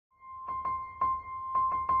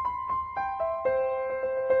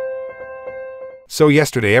So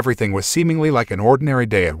yesterday everything was seemingly like an ordinary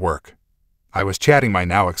day at work. I was chatting my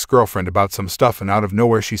now ex-girlfriend about some stuff and out of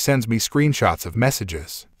nowhere she sends me screenshots of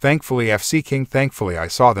messages. Thankfully thankfully I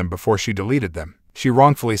saw them before she deleted them. She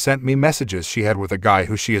wrongfully sent me messages she had with a guy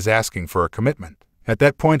who she is asking for a commitment. At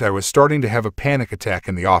that point I was starting to have a panic attack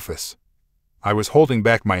in the office. I was holding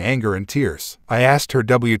back my anger and tears. I asked her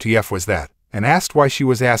WTF was that, and asked why she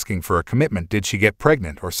was asking for a commitment. Did she get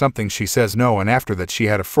pregnant or something? She says no, and after that she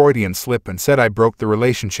had a Freudian slip and said I broke the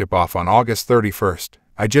relationship off on August 31st.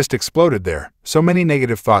 I just exploded there. So many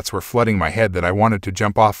negative thoughts were flooding my head that I wanted to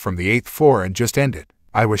jump off from the 8th floor and just end it.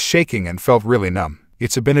 I was shaking and felt really numb.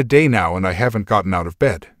 It's been a day now and I haven't gotten out of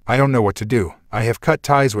bed. I don't know what to do. I have cut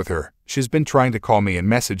ties with her. She's been trying to call me and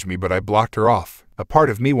message me, but I blocked her off. A part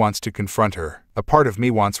of me wants to confront her. A part of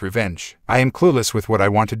me wants revenge. I am clueless with what I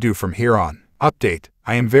want to do from here on. Update: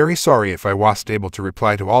 I am very sorry if I wasn't able to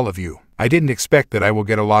reply to all of you. I didn't expect that I will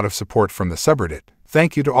get a lot of support from the subreddit.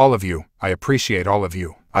 Thank you to all of you. I appreciate all of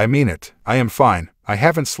you. I mean it. I am fine. I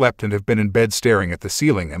haven't slept and have been in bed staring at the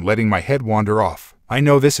ceiling and letting my head wander off. I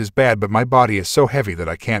know this is bad, but my body is so heavy that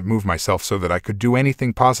I can't move myself so that I could do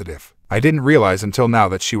anything positive. I didn't realize until now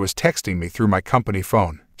that she was texting me through my company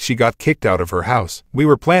phone. She got kicked out of her house. We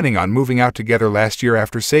were planning on moving out together last year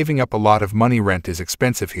after saving up a lot of money. Rent is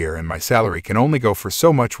expensive here and my salary can only go for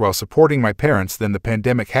so much while supporting my parents. Then the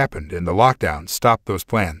pandemic happened and the lockdown stopped those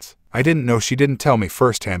plans. I didn't know. She didn't tell me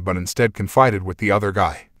firsthand, but instead confided with the other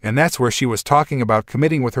guy. And that's where she was talking about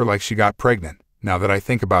committing with her like she got pregnant. Now that I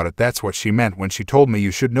think about it, that's what she meant when she told me you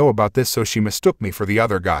should know about this, so she mistook me for the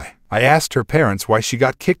other guy. I asked her parents why she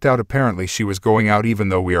got kicked out. Apparently she was going out even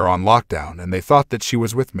though we are on lockdown and they thought that she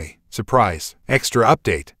was with me. Surprise. Extra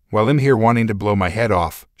update: while I'm here wanting to blow my head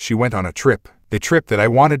off, she went on a trip. The trip that I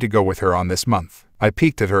wanted to go with her on this month. I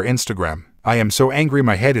peeked at her Instagram. I am so angry,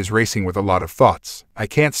 my head is racing with a lot of thoughts. I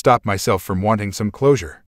can't stop myself from wanting some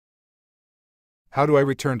closure. How do I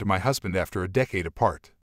return to my husband after a decade apart?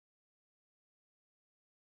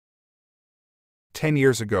 10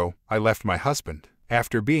 years ago, I left my husband.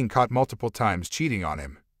 After being caught multiple times cheating on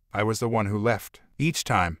him, I was the one who left. Each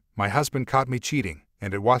time, my husband caught me cheating,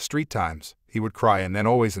 and it was 3 times. He would cry and then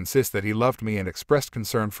always insist that he loved me and expressed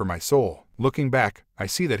concern for my soul. Looking back, I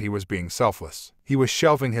see that he was being selfless. He was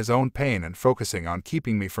shelving his own pain and focusing on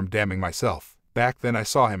keeping me from damning myself. Back then I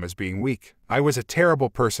saw him as being weak. I was a terrible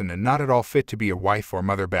person and not at all fit to be a wife or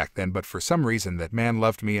mother back then, but for some reason that man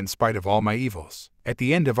loved me in spite of all my evils. At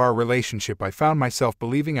the end of our relationship, I found myself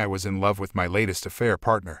believing I was in love with my latest affair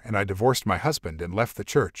partner, and I divorced my husband and left the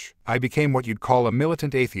church. I became what you'd call a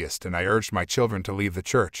militant atheist, and I urged my children to leave the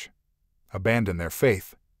church, abandon their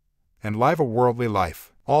faith, and live a worldly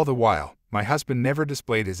life. All the while, my husband never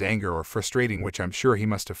displayed his anger or frustration, which I'm sure he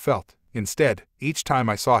must have felt. Instead, each time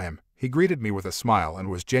I saw him, he greeted me with a smile and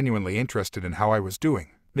was genuinely interested in how I was doing.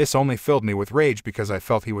 This only filled me with rage because I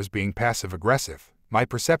felt he was being passive-aggressive. My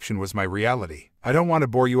perception was my reality. I don't want to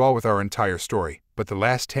bore you all with our entire story, but the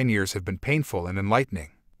last 10 years have been painful and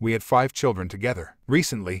enlightening. We had 5 children together.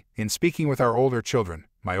 Recently, in speaking with our older children,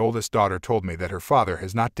 my oldest daughter told me that her father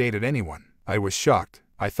has not dated anyone. I was shocked.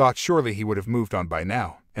 I thought surely he would have moved on by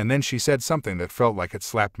now. And then she said something that felt like it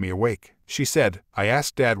slapped me awake. She said, "I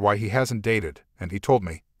asked Dad why he hasn't dated, and he told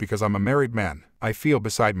me, because I'm a married man." I feel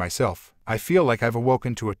beside myself. I feel like I've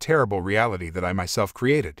awoken to a terrible reality that I myself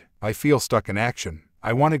created. I feel stuck in action.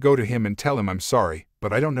 I want to go to him and tell him I'm sorry,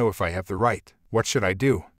 but I don't know if I have the right. What should I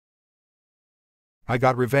do? I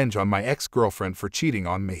got revenge on my ex-girlfriend for cheating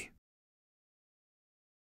on me.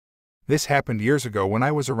 This happened years ago when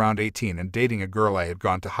I was around 18 and dating a girl I had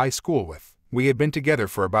gone to high school with. We had been together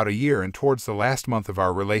for about a year, and towards the last month of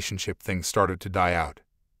our relationship things started to die out.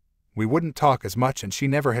 We wouldn't talk as much and she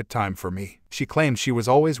never had time for me. She claimed she was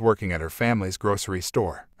always working at her family's grocery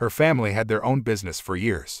store. Her family had their own business for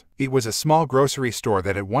years. It was a small grocery store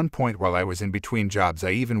that at one point while I was in between jobs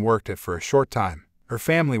I even worked at for a short time. Her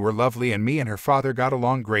family were lovely and me and her father got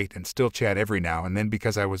along great and still chat every now and then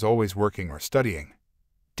because I was always working or studying.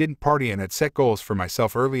 Didn't party and had set goals for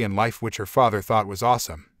myself early in life, which her father thought was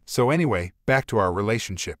awesome. So anyway, back to our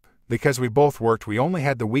relationship. Because we both worked, we only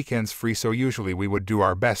had the weekends free, so usually we would do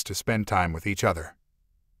our best to spend time with each other.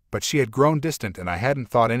 But she had grown distant and I hadn't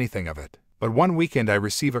thought anything of it. But one weekend I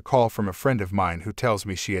receive a call from a friend of mine who tells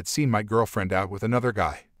me she had seen my girlfriend out with another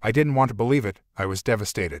guy. I didn't want to believe it. I was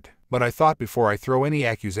devastated. But I thought before I throw any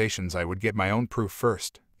accusations I would get my own proof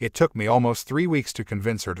first. It took me almost 3 weeks to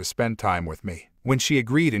convince her to spend time with me. When she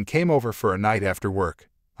agreed and came over for a night after work,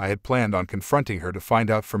 I had planned on confronting her to find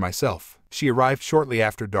out for myself. She arrived shortly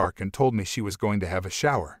after dark and told me she was going to have a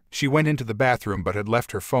shower. She went into the bathroom but had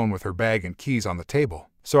left her phone with her bag and keys on the table.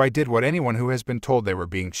 So I did what anyone who has been told they were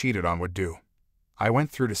being cheated on would do. I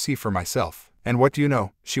went through to see for myself. And what do you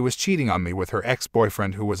know? She was cheating on me with her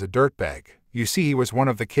ex-boyfriend who was a dirtbag. You see, he was one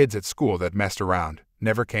of the kids at school that messed around,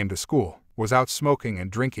 never came to school, was out smoking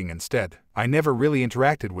and drinking instead. I never really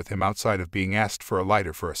interacted with him outside of being asked for a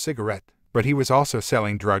lighter for a cigarette. But he was also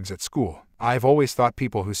selling drugs at school. I've always thought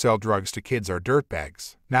people who sell drugs to kids are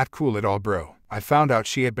dirtbags. Not cool at all, bro. I found out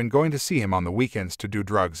she had been going to see him on the weekends to do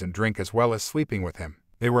drugs and drink as well as sleeping with him.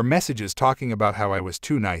 There were messages talking about how I was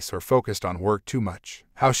too nice or focused on work too much.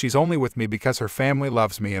 How she's only with me because her family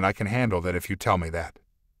loves me and I can handle that if you tell me that.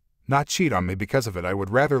 Not cheat on me because of it. I would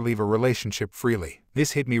rather leave a relationship freely.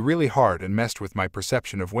 This hit me really hard and messed with my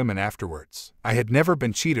perception of women afterwards. I had never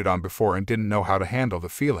been cheated on before and didn't know how to handle the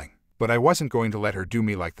feeling. But I wasn't going to let her do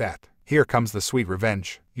me like that. Here comes the sweet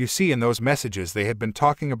revenge. You see, in those messages they had been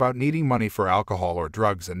talking about needing money for alcohol or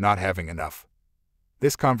drugs and not having enough.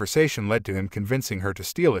 This conversation led to him convincing her to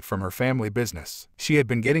steal it from her family business. She had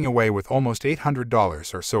been getting away with almost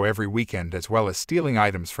 $800 or so every weekend, as well as stealing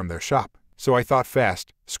items from their shop. So I thought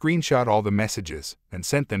fast, screenshot all the messages, and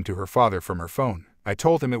sent them to her father from her phone. I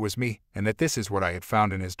told him it was me, and that this is what I had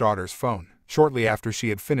found in his daughter's phone. Shortly after she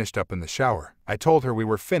had finished up in the shower, I told her we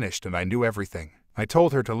were finished and I knew everything. I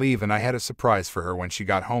told her to leave and I had a surprise for her when she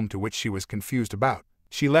got home, to which she was confused about.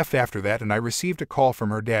 She left after that and I received a call from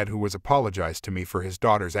her dad, who was apologized to me for his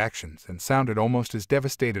daughter's actions and sounded almost as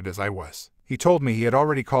devastated as I was. He told me he had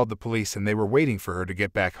already called the police and they were waiting for her to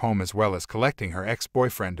get back home, as well as collecting her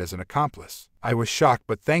ex-boyfriend as an accomplice. I was shocked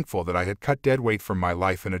but thankful that I had cut dead weight from my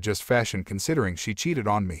life in a just fashion, considering she cheated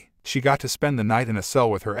on me. She got to spend the night in a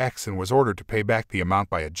cell with her ex and was ordered to pay back the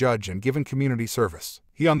amount by a judge and given community service.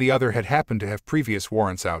 He, on the other, had happened to have previous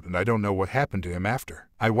warrants out, and I don't know what happened to him after.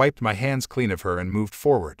 I wiped my hands clean of her and moved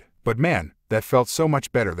forward. But man, that felt so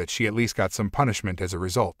much better that she at least got some punishment as a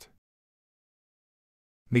result.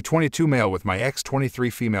 Me 22 male with my ex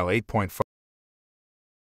 23 female 8.5.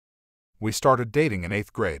 We started dating in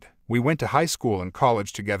 8th grade. We went to high school and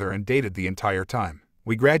college together and dated the entire time.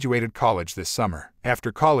 We graduated college this summer.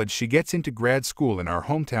 After college, she gets into grad school in our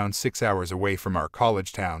hometown 6 hours away from our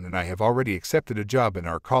college town, and I have already accepted a job in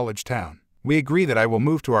our college town. We agree that I will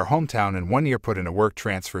move to our hometown in 1 year, put in a work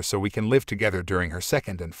transfer so we can live together during her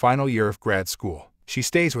second and final year of grad school. She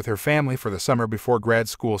stays with her family for the summer before grad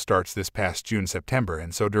school starts this past June-September,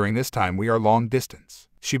 and so during this time we are long distance.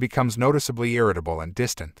 She becomes noticeably irritable and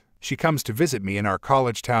distant. She comes to visit me in our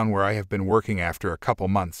college town where I have been working after a couple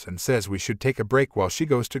months and says we should take a break while she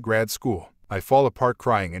goes to grad school. I fall apart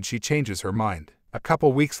crying and she changes her mind. A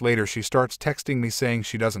couple weeks later she starts texting me saying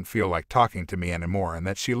she doesn't feel like talking to me anymore and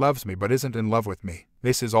that she loves me but isn't in love with me.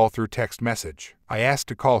 This is all through text message. I asked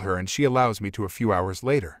to call her and she allows me to a few hours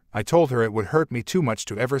later. I told her it would hurt me too much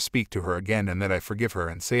to ever speak to her again and that I forgive her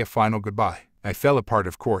and say a final goodbye. I fell apart,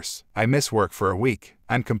 of course. I miss work for a week.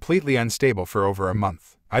 I'm completely unstable for over a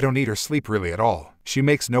month. I don't eat or sleep really at all. She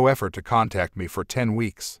makes no effort to contact me for 10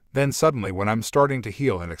 weeks. Then suddenly, when I'm starting to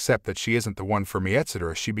heal and accept that she isn't the one for me,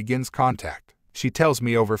 etc., she begins contact. She tells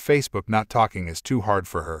me over Facebook not talking is too hard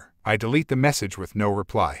for her. I delete the message with no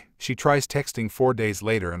reply. She tries texting 4 days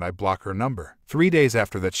later and I block her number. 3 days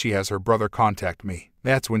after that she has her brother contact me.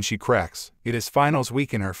 That's when she cracks. It is finals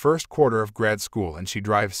week in her first quarter of grad school and she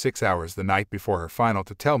drives 6 hours the night before her final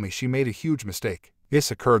to tell me she made a huge mistake. This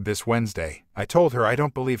occurred this Wednesday. I told her I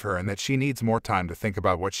don't believe her and that she needs more time to think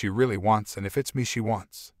about what she really wants and if it's me she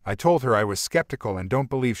wants. I told her I was skeptical and don't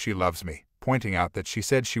believe she loves me, pointing out that she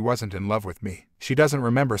said she wasn't in love with me. She doesn't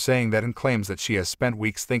remember saying that and claims that she has spent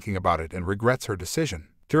weeks thinking about it and regrets her decision.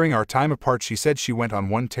 During our time apart she said she went on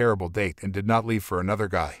one terrible date and did not leave for another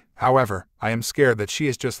guy. However, I am scared that she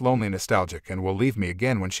is just lonely nostalgic and will leave me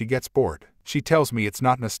again when she gets bored. She tells me it's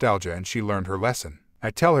not nostalgia and she learned her lesson. I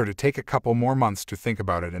tell her to take a couple more months to think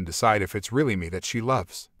about it and decide if it's really me that she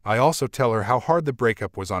loves. I also tell her how hard the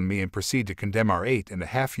breakup was on me and proceed to condemn our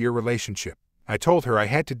 8.5-year relationship. I told her I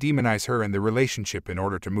had to demonize her and the relationship in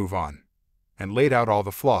order to move on, and laid out all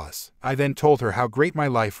the flaws. I then told her how great my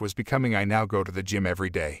life was becoming. I now go to the gym every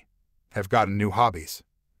day, have gotten new hobbies,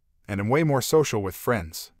 and am way more social with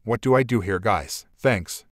friends. What do I do here, guys?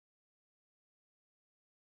 Thanks.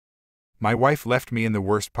 My wife left me in the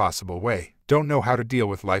worst possible way. Don't know how to deal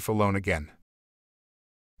with life alone again.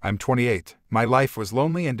 I'm 28. My life was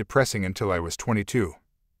lonely and depressing until I was 22.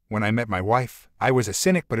 When I met my wife, I was a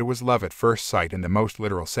cynic, but it was love at first sight in the most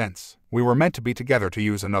literal sense. We were meant to be together, to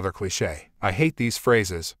use another cliche. I hate these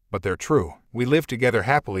phrases, but they're true. We lived together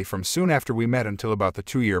happily from soon after we met until about the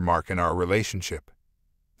 2-year mark in our relationship,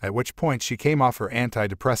 at which point she came off her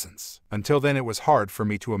antidepressants. Until then it was hard for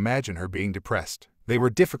me to imagine her being depressed. They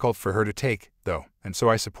were difficult for her to take, though, and so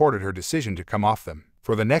I supported her decision to come off them.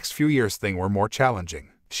 For the next few years things were more challenging.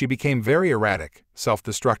 She became very erratic,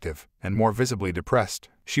 self-destructive, and more visibly depressed.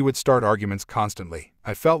 She would start arguments constantly.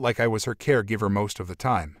 I felt like I was her caregiver most of the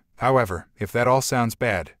time. However, if that all sounds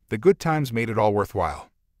bad, the good times made it all worthwhile.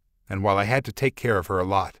 And while I had to take care of her a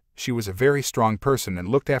lot, she was a very strong person and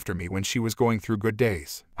looked after me when she was going through good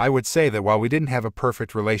days. I would say that while we didn't have a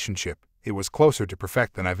perfect relationship, it was closer to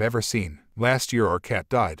perfect than I've ever seen. Last year our cat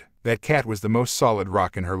died. That cat was the most solid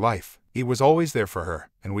rock in her life. He was always there for her,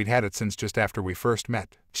 and we'd had it since just after we first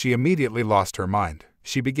met. She immediately lost her mind.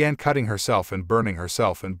 She began cutting herself and burning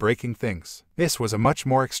herself and breaking things. This was a much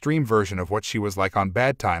more extreme version of what she was like on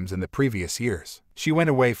bad times in the previous years. She went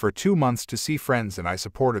away for 2 months to see friends, and I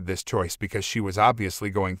supported this choice because she was obviously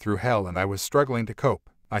going through hell and I was struggling to cope.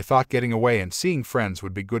 I thought getting away and seeing friends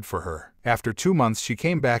would be good for her. After 2 months she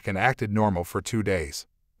came back and acted normal for 2 days,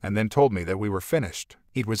 and then told me that we were finished.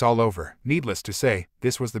 It was all over. Needless to say,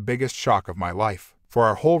 this was the biggest shock of my life. For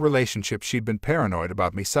our whole relationship she'd been paranoid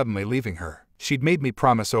about me suddenly leaving her. She'd made me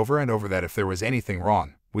promise over and over that if there was anything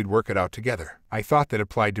wrong, we'd work it out together. I thought that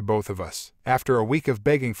applied to both of us. After a week of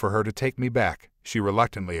begging for her to take me back, she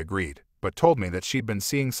reluctantly agreed, but told me that she'd been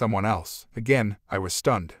seeing someone else. Again, I was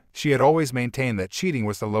stunned. She had always maintained that cheating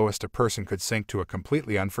was the lowest a person could sink to, a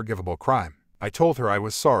completely unforgivable crime. I told her I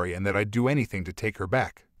was sorry and that I'd do anything to take her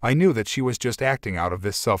back. I knew that she was just acting out of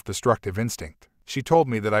this self-destructive instinct. She told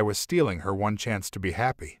me that I was stealing her one chance to be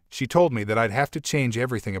happy. She told me that I'd have to change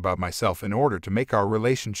everything about myself in order to make our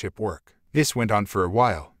relationship work. This went on for a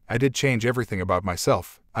while. I did change everything about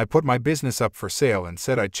myself. I put my business up for sale and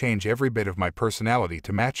said I'd change every bit of my personality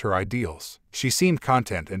to match her ideals. She seemed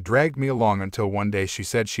content and dragged me along until one day she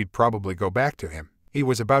said she'd probably go back to him. It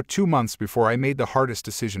was about 2 months before I made the hardest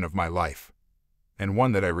decision of my life, and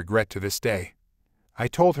one that I regret to this day. I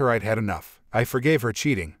told her I'd had enough. I forgave her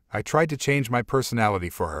cheating. I tried to change my personality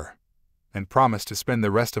for her, and promised to spend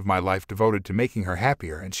the rest of my life devoted to making her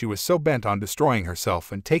happier, and she was so bent on destroying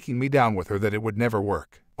herself and taking me down with her that it would never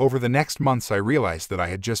work. Over the next months I realized that I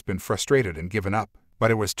had just been frustrated and given up.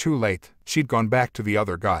 But it was too late. She'd gone back to the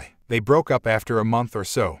other guy. They broke up after a month or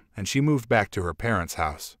so, and she moved back to her parents'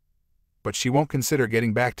 house. But she won't consider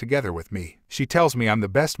getting back together with me. She tells me I'm the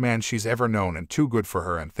best man she's ever known and too good for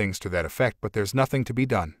her and things to that effect, but there's nothing to be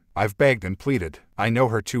done. I've begged and pleaded. I know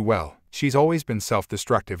her too well. She's always been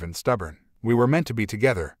self-destructive and stubborn. We were meant to be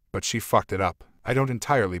together, but she fucked it up. I don't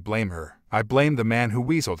entirely blame her. I blame the man who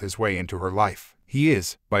weaseled his way into her life. He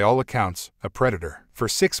is, by all accounts, a predator. For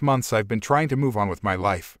 6 months I've been trying to move on with my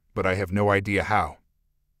life, but I have no idea how,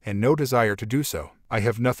 and no desire to do so. I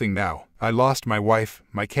have nothing now. I lost my wife,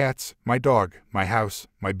 my cats, my dog, my house,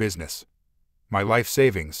 my business, my life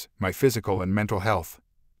savings, my physical and mental health,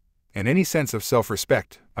 and any sense of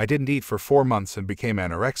self-respect. I didn't eat for 4 months and became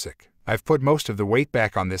anorexic. I've put most of the weight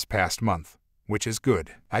back on this past month, which is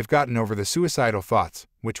good. I've gotten over the suicidal thoughts,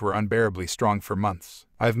 which were unbearably strong for months.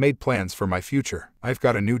 I've made plans for my future. I've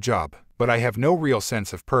got a new job, but I have no real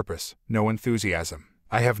sense of purpose, no enthusiasm.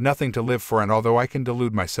 I have nothing to live for, and although I can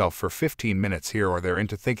delude myself for 15 minutes here or there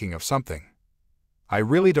into thinking of something, I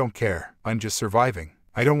really don't care. I'm just surviving.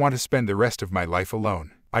 I don't want to spend the rest of my life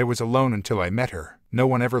alone. I was alone until I met her. No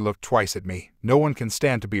one ever looked twice at me. No one can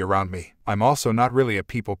stand to be around me. I'm also not really a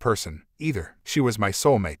people person, either. She was my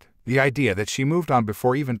soulmate. The idea that she moved on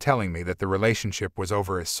before even telling me that the relationship was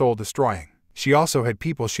over is soul-destroying. She also had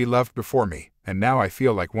people she loved before me, and now I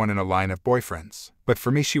feel like one in a line of boyfriends. But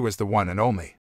for me she was the one and only.